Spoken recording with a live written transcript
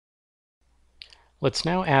Let's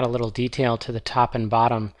now add a little detail to the top and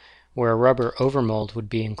bottom where a rubber overmold would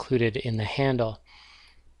be included in the handle.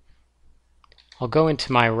 I'll go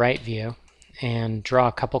into my right view and draw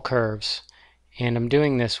a couple curves, and I'm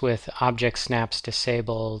doing this with object snaps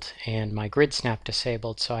disabled and my grid snap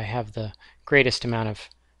disabled, so I have the greatest amount of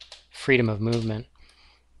freedom of movement.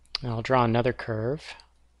 And I'll draw another curve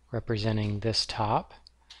representing this top.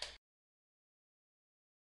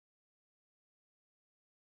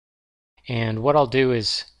 And what I'll do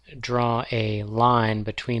is draw a line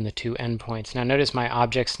between the two endpoints. Now notice my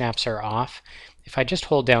object snaps are off. If I just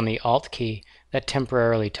hold down the Alt key, that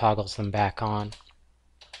temporarily toggles them back on.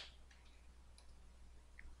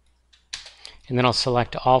 And then I'll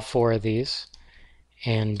select all four of these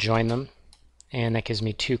and join them, and that gives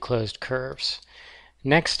me two closed curves.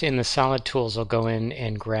 Next, in the solid tools, I'll go in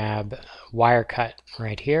and grab wire cut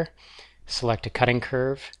right here, select a cutting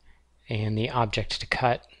curve and the object to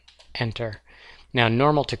cut, enter. Now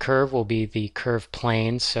normal to curve will be the curve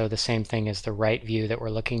plane, so the same thing as the right view that we're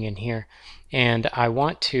looking in here. And I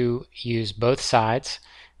want to use both sides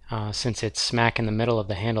since it's smack in the middle of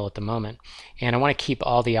the handle at the moment. And I want to keep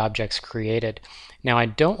all the objects created. Now I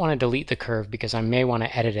don't want to delete the curve because I may want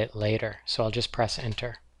to edit it later, so I'll just press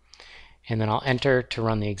enter. And then I'll enter to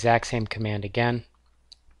run the exact same command again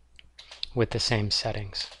with the same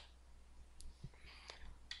settings.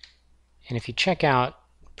 And if you check out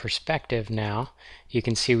perspective now, you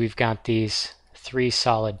can see we've got these three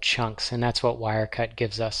solid chunks, and that's what wire cut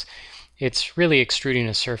gives us. It's really extruding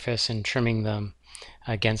a surface and trimming them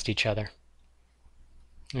against each other.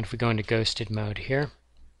 And if we go into ghosted mode here,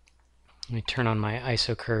 let me turn on my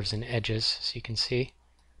ISO curves and edges so you can see.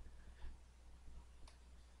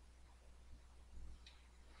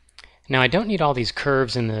 Now I don't need all these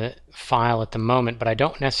curves in the file at the moment, but I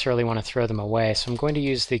don't necessarily want to throw them away, so I'm going to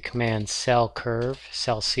use the command cell curve,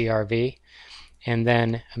 cell CRV, and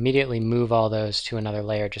then immediately move all those to another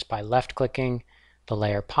layer just by left clicking the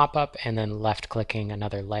layer pop-up and then left clicking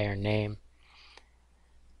another layer name.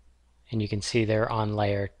 And you can see they're on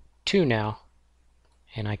layer 2 now,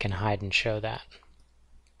 and I can hide and show that.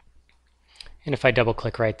 And if I double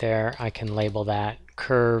click right there, I can label that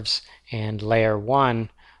curves, and layer 1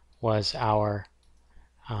 was our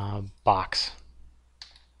box.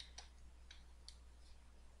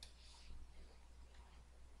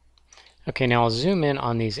 Okay, now I'll zoom in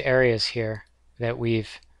on these areas here that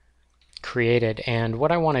we've created, and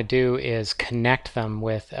what I want to do is connect them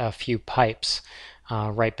with a few pipes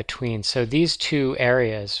right between. So these two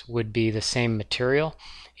areas would be the same material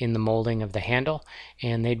in the molding of the handle,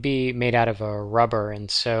 and they'd be made out of a rubber,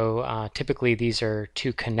 and so typically these are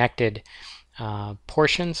two connected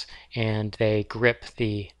portions, and they grip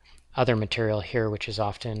the other material here, which is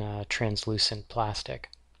often translucent plastic.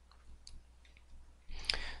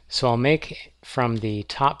 So I'll make from the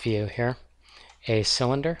top view here a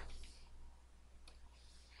cylinder,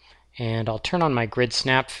 and I'll turn on my grid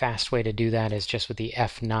snap. Fast way to do that is just with the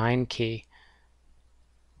F9 key,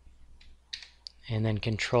 and then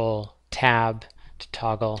Control Tab to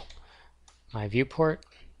toggle my viewport.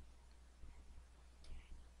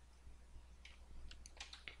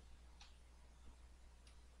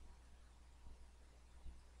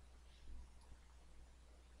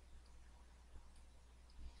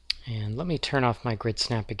 And let me turn off my grid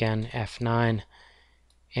snap again, F9.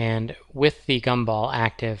 And with the gumball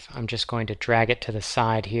active, I'm just going to drag it to the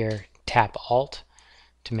side here, tap Alt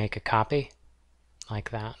to make a copy,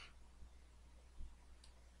 like that.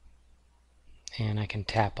 And I can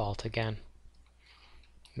tap Alt again,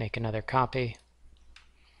 make another copy.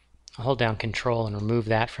 I'll hold down Control and remove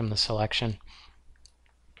that from the selection.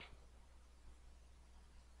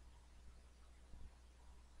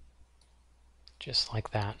 Just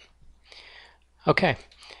like that. Okay,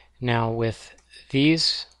 now with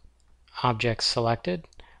these objects selected,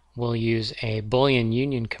 we'll use a Boolean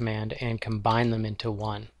Union command and combine them into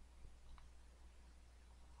one.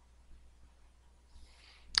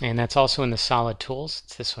 And that's also in the solid tools.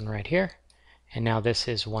 It's this one right here. And now this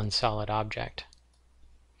is one solid object.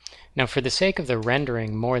 Now for the sake of the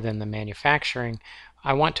rendering more than the manufacturing,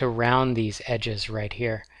 I want to round these edges right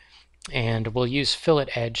here. And we'll use fillet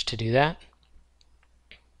edge to do that.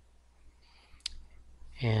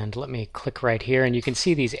 And let me click right here, and you can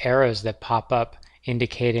see these arrows that pop up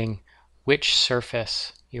indicating which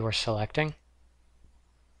surface you are selecting.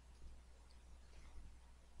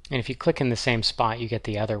 And if you click in the same spot, you get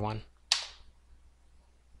the other one.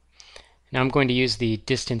 Now I'm going to use the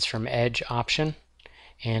distance from edge option,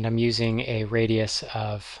 and I'm using a radius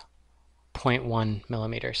of 0.1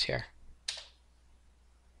 millimeters here.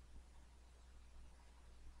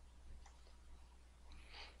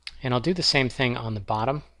 And I'll do the same thing on the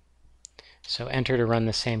bottom. So enter to run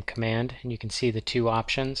the same command, and you can see the two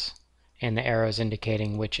options and the arrows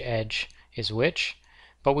indicating which edge is which.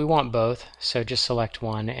 But we want both, so just select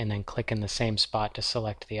one and then click in the same spot to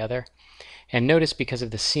select the other. And notice because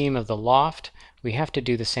of the seam of the loft, we have to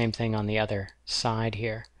do the same thing on the other side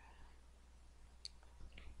here.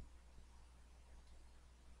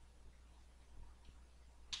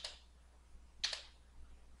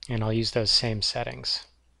 And I'll use those same settings,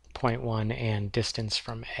 0.1 and distance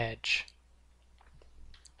from edge.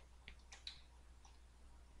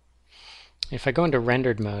 If I go into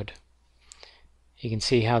rendered mode, you can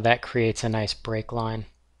see how that creates a nice break line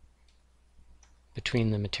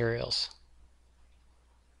between the materials.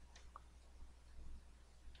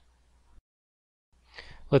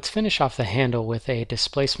 Let's finish off the handle with a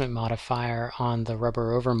displacement modifier on the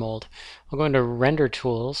rubber overmold. I'll go into Render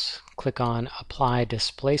Tools, click on Apply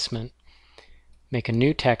Displacement, make a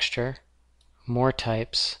new texture, more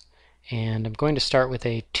types, and I'm going to start with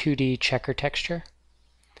a 2D checker texture.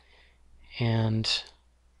 And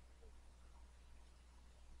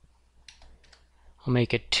I'll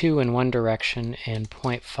make it 2 in one direction and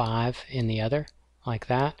 0.5 in the other, like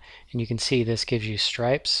that. And you can see this gives you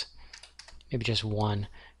stripes, maybe just one,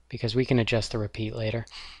 because we can adjust the repeat later.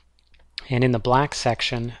 And in the black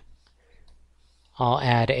section, I'll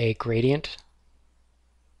add a gradient.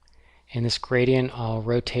 And this gradient, I'll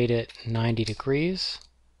rotate it 90 degrees.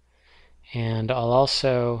 And I'll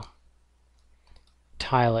also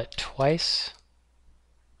tile it twice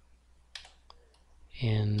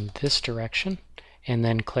in this direction, and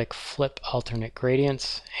then click Flip Alternate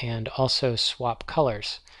Gradients and also swap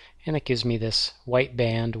colors. And it gives me this white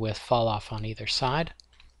band with fall off on either side.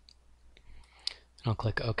 I'll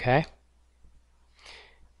click OK.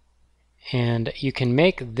 And you can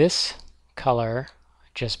make this color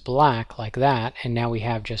just black like that, and now we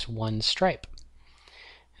have just one stripe.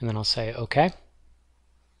 And then I'll say OK.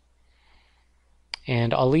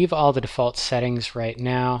 And I'll leave all the default settings right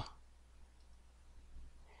now.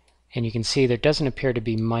 And you can see there doesn't appear to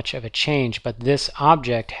be much of a change, but this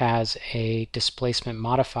object has a displacement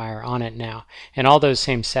modifier on it now. And all those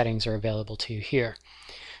same settings are available to you here.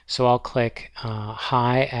 So I'll click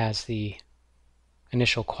high as the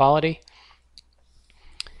initial quality.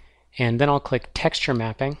 And then I'll click texture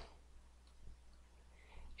mapping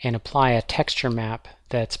and apply a texture map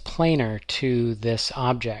that's planar to this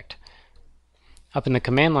object. Up in the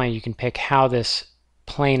command line, you can pick how this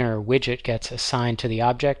planar widget gets assigned to the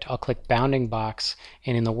object. I'll click bounding box,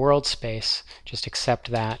 and in the world space, just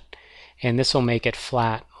accept that. And this will make it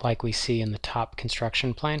flat like we see in the top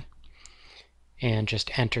construction plane. And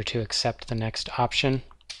just enter to accept the next option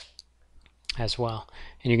as well.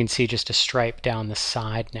 And you can see just a stripe down the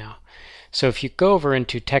side now. So if you go over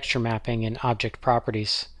into texture mapping and object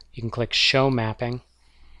properties, you can click show mapping,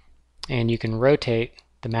 and you can rotate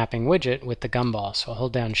the mapping widget with the gumball. So I'll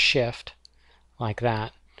hold down Shift like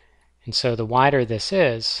that. And so the wider this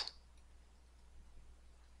is,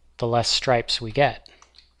 the less stripes we get.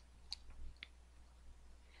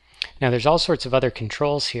 Now there's all sorts of other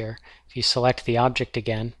controls here. If you select the object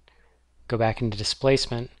again, go back into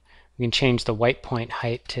displacement, we can change the white point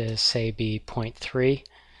height to say be 0.3,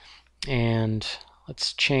 and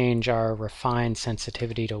let's change our refine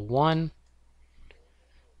sensitivity to 1.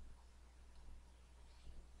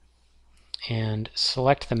 And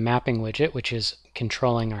select the mapping widget, which is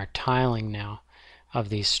controlling our tiling now of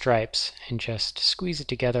these stripes, and just squeeze it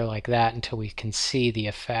together like that until we can see the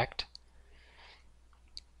effect.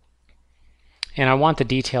 And I want the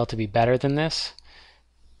detail to be better than this,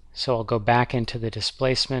 so I'll go back into the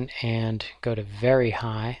displacement and go to very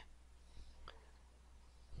high.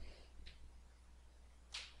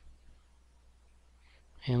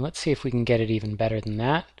 And let's see if we can get it even better than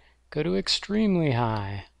that. Go to extremely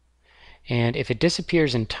high. And if it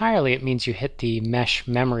disappears entirely, it means you hit the mesh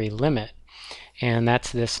memory limit, and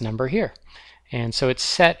that's this number here. And so it's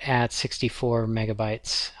set at 64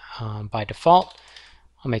 megabytes by default.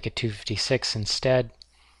 I'll make it 256 instead,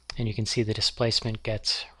 and you can see the displacement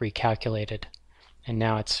gets recalculated, and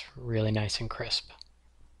now it's really nice and crisp.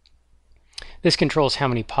 This controls how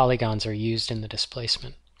many polygons are used in the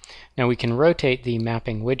displacement. Now we can rotate the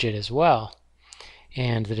mapping widget as well,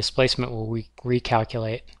 and the displacement will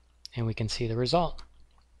recalculate, and we can see the result.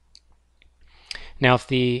 Now if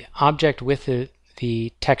the object with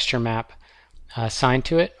the texture map assigned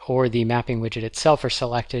to it or the mapping widget itself are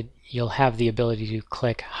selected, you'll have the ability to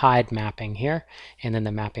click hide mapping here, and then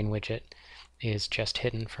the mapping widget is just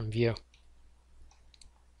hidden from view.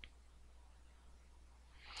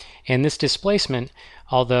 And this displacement,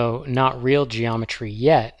 although not real geometry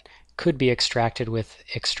yet, could be extracted with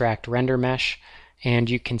Extract Render Mesh, and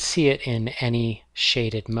you can see it in any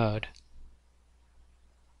shaded mode.